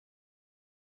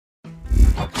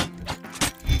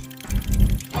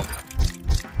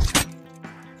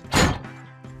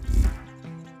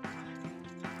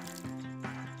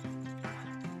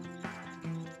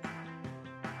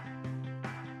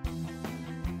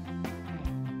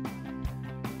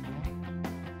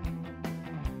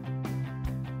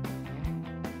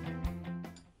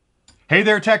Hey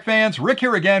there tech fans, Rick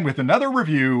here again with another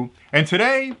review, and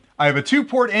today I have a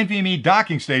 2-port NVMe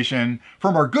docking station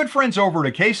from our good friends over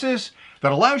at Acasis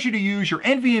that allows you to use your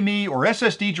NVMe or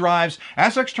SSD drives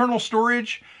as external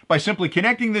storage by simply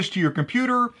connecting this to your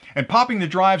computer and popping the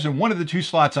drives in one of the two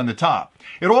slots on the top.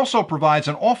 It also provides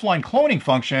an offline cloning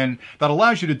function that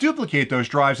allows you to duplicate those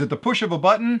drives at the push of a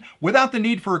button without the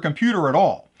need for a computer at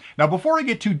all. Now, before I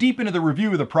get too deep into the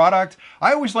review of the product,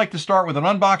 I always like to start with an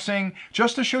unboxing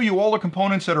just to show you all the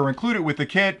components that are included with the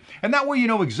kit, and that way you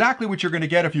know exactly what you're going to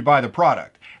get if you buy the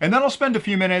product. And then I'll spend a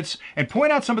few minutes and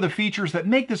point out some of the features that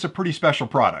make this a pretty special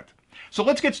product. So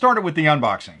let's get started with the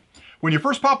unboxing. When you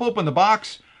first pop open the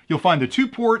box, you'll find the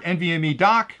 2-port NVMe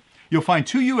dock. You'll find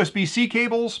two USB-C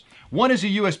cables. One is a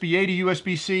USB-A to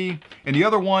USB-C, and the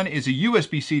other one is a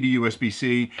USB-C to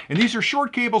USB-C. And these are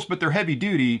short cables, but they're heavy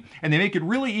duty, and they make it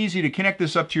really easy to connect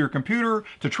this up to your computer,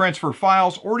 to transfer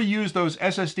files, or to use those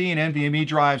SSD and NVMe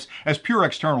drives as pure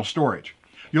external storage.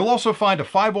 You'll also find a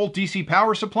 5-volt DC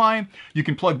power supply. You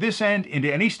can plug this end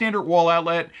into any standard wall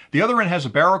outlet. The other end has a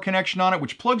barrel connection on it,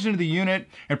 which plugs into the unit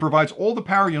and provides all the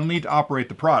power you'll need to operate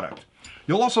the product.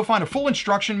 You'll also find a full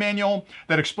instruction manual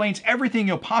that explains everything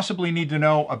you'll possibly need to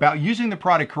know about using the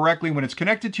product correctly when it's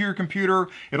connected to your computer.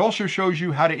 It also shows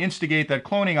you how to instigate that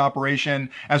cloning operation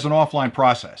as an offline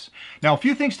process. Now, a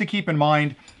few things to keep in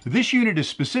mind. This unit is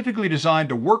specifically designed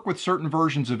to work with certain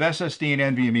versions of SSD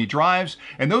and NVMe drives,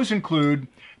 and those include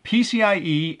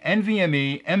PCIe,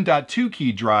 NVMe, M.2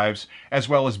 keyed drives, as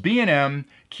well as B&M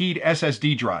keyed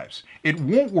SSD drives. It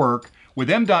won't work with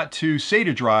M.2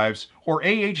 SATA drives or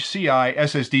AHCI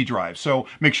SSD drives. So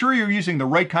make sure you're using the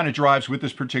right kind of drives with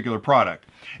this particular product.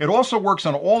 It also works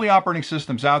on all the operating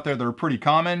systems out there that are pretty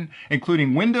common,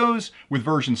 including Windows with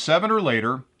version 7 or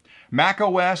later, Mac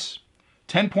OS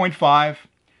 10.5,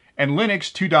 and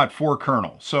Linux 2.4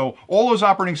 kernel. So all those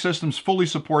operating systems fully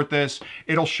support this.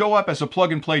 It'll show up as a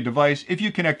plug-and-play device if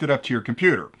you connect it up to your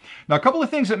computer. Now, a couple of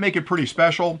things that make it pretty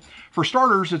special. For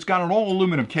starters, it's got an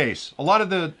all-aluminum case. A lot of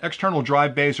the external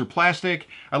drive bays are plastic.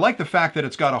 I like the fact that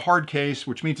it's got a hard case,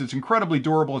 which means it's incredibly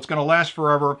durable. It's going to last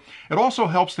forever. It also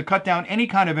helps to cut down any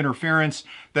kind of interference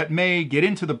that may get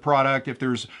into the product if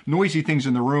there's noisy things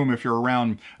in the room, if you're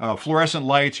around fluorescent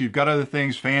lights, you've got other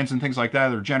things, fans and things like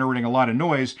that are generating a lot of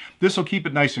noise. This will keep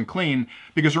it nice and clean,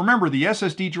 because remember, the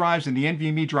SSD drives and the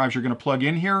NVMe drives you're going to plug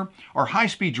in here are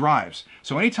high-speed drives.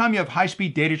 So anytime you have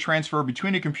high-speed data transfer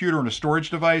between a computer and a storage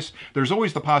device, there's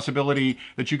always the possibility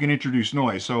that you can introduce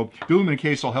noise. So the aluminum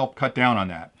case will help cut down on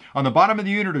that. On the bottom of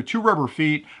the unit are two rubber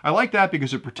feet. I like that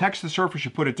because it protects the surface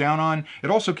you put it down on.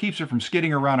 It also keeps it from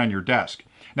skidding around on your desk.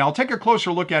 Now, I'll take a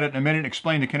closer look at it in a minute and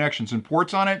explain the connections and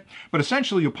ports on it, but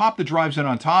essentially you'll pop the drives in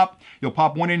on top. You'll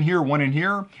pop one in here, one in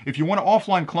here. If you want to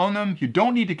offline clone them, you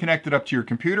don't need to connect it up to your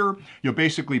computer. You'll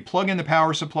basically plug in the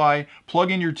power supply,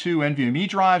 plug in your two NVMe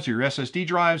drives or your SSD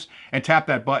drives, and tap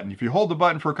that button. If you hold the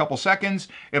button for a couple seconds,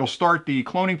 it'll start the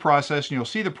cloning process, and you'll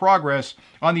see the progress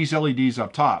on these LEDs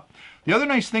up top. The other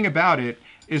nice thing about it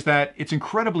is that it's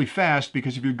incredibly fast,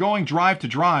 because if you're going drive to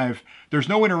drive, there's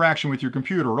no interaction with your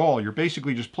computer at all. You're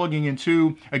basically just plugging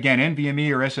into, again, NVMe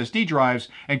or SSD drives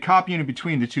and copying in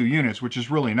between the two units, which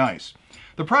is really nice.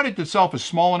 The product itself is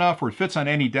small enough where it fits on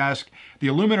any desk. The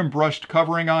aluminum brushed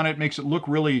covering on it makes it look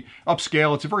really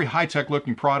upscale. It's a very high-tech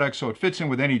looking product, so it fits in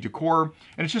with any decor,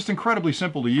 and it's just incredibly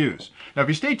simple to use. Now, if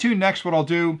you stay tuned, next what I'll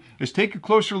do is take a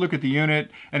closer look at the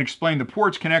unit and explain the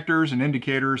ports, connectors, and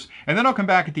indicators, and then I'll come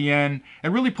back at the end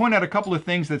and really point out a couple of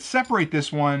things that separate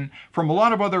this one from a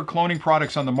lot of other cloning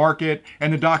products on the market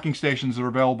and the docking stations that are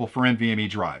available for NVMe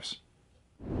drives.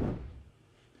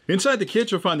 Inside the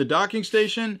kit, you'll find the docking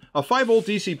station, a 5-volt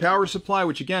DC power supply,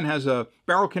 which again has a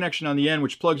barrel connection on the end,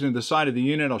 which plugs into the side of the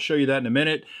unit. I'll show you that in a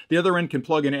minute. The other end can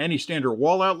plug into any standard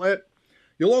wall outlet.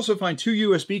 You'll also find two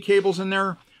USB cables in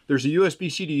there. There's a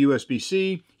USB-C to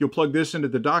USB-C. You'll plug this into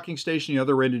the docking station, the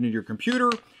other end into your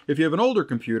computer. If you have an older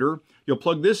computer, you'll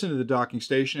plug this into the docking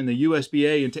station and the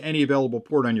USB-A into any available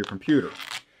port on your computer.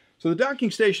 So the docking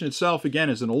station itself, again,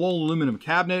 is an all-aluminum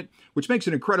cabinet, which makes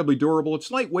it incredibly durable. It's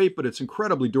lightweight, but it's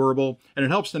incredibly durable, and it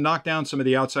helps to knock down some of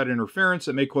the outside interference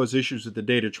that may cause issues with the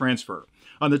data transfer.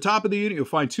 On the top of the unit, you'll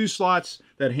find two slots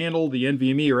that handle the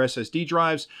NVMe or SSD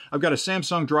drives. I've got a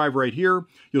Samsung drive right here.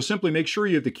 You'll simply make sure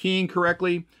you have the keying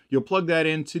correctly. You'll plug that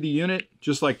into the unit,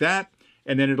 just like that,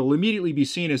 and then it'll immediately be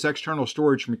seen as external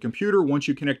storage from your computer once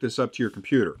you connect this up to your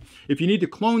computer. If you need to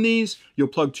clone these, you'll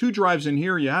plug two drives in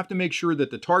here. You have to make sure that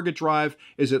the target drive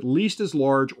is at least as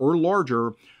large or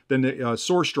larger than the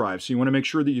source drive. So you want to make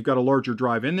sure that you've got a larger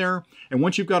drive in there. And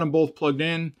once you've got them both plugged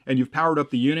in and you've powered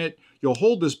up the unit, you'll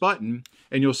hold this button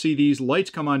and you'll see these lights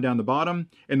come on down the bottom,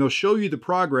 and they'll show you the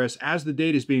progress as the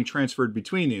data is being transferred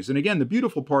between these. And again, the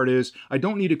beautiful part is I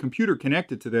don't need a computer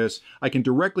connected to this. I can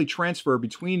directly transfer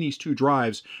between these two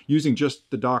drives using just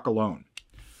the dock alone.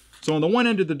 So on the one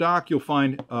end of the dock, you'll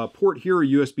find a port here, a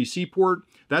USB-C port.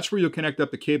 That's where you'll connect up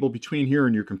the cable between here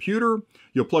and your computer.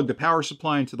 You'll plug the power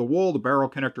supply into the wall. The barrel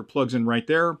connector plugs in right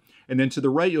there. And then to the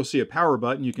right, you'll see a power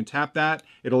button. You can tap that.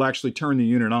 It'll actually turn the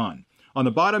unit on. On the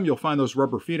bottom, you'll find those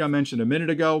rubber feet I mentioned a minute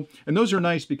ago. And those are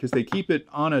nice because they keep it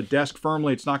on a desk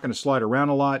firmly. It's not going to slide around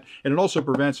a lot. And it also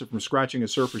prevents it from scratching a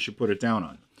surface you put it down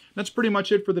on. That's pretty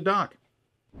much it for the dock.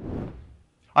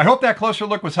 I hope that closer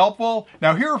look was helpful.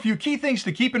 Now here are a few key things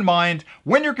to keep in mind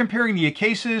when you're comparing the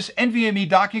Acasis NVMe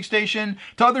docking station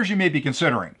to others you may be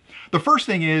considering. The first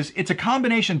thing is, it's a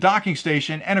combination docking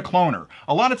station and a cloner.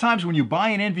 A lot of times when you buy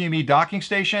an NVMe docking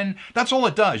station, that's all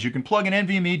it does. You can plug an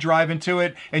NVMe drive into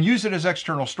it and use it as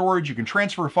external storage. You can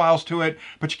transfer files to it,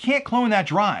 but you can't clone that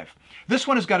drive. This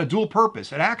one has got a dual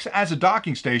purpose. It acts as a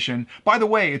docking station. By the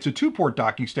way, it's a 2-port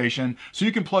docking station, so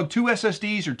you can plug 2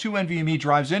 SSDs or 2 NVMe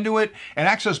drives into it and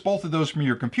access both of those from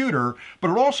your computer,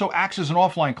 but it also acts as an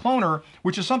offline cloner,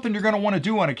 which is something you're going to want to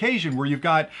do on occasion where you've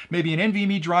got maybe an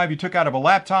NVMe drive you took out of a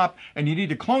laptop and you need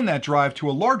to clone that drive to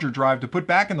a larger drive to put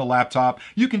back in the laptop.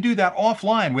 You can do that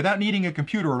offline without needing a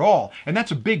computer at all, and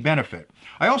that's a big benefit.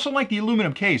 I also like the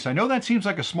aluminum case. I know that seems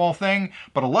like a small thing,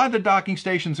 but a lot of the docking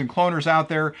stations and cloners out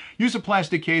there use a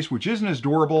plastic case which isn't as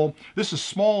durable. This is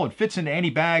small, it fits into any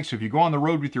bag, so if you go on the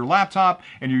road with your laptop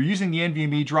and you're using the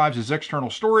NVMe drives as external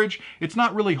storage, it's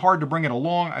not really hard to bring it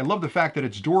along. I love the fact that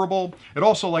it's durable. It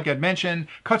also, like I'd mentioned,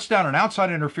 cuts down on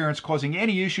outside interference causing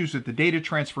any issues with the data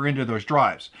transfer into those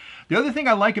drives. The other thing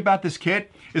I like about this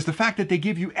kit is the fact that they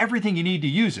give you everything you need to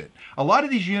use it. A lot of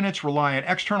these units rely on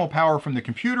external power from the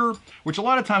computer, which a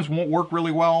lot of times won't work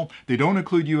really well. They don't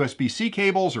include USB-C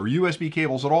cables or USB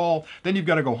cables at all. Then you've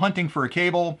got to go hunting for a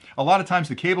cable. A lot of times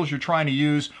the cables you're trying to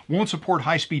use won't support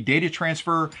high-speed data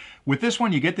transfer. With this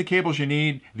one, you get the cables you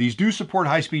need. These do support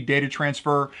high-speed data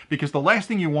transfer because the last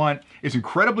thing you want is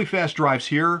incredibly fast drives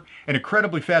here, an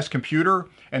incredibly fast computer,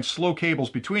 and slow cables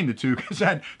between the two, because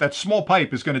that small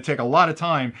pipe is going to take a lot of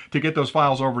time to get those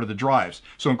files over to the drives.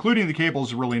 So including the cables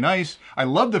is really nice. I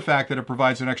love the fact that it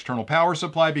provides an external power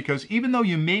supply, because even though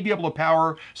you may be able to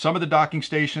power some of the docking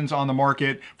stations on the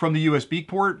market from the USB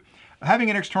port,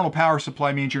 having an external power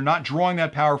supply means you're not drawing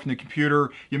that power from the computer.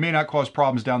 You may not cause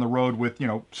problems down the road with,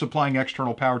 supplying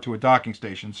external power to a docking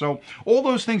station. So all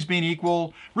those things being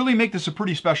equal really make this a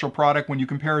pretty special product when you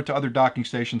compare it to other docking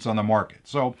stations on the market.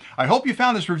 So I hope you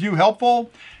found this review helpful,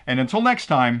 and until next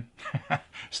time,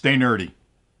 stay nerdy.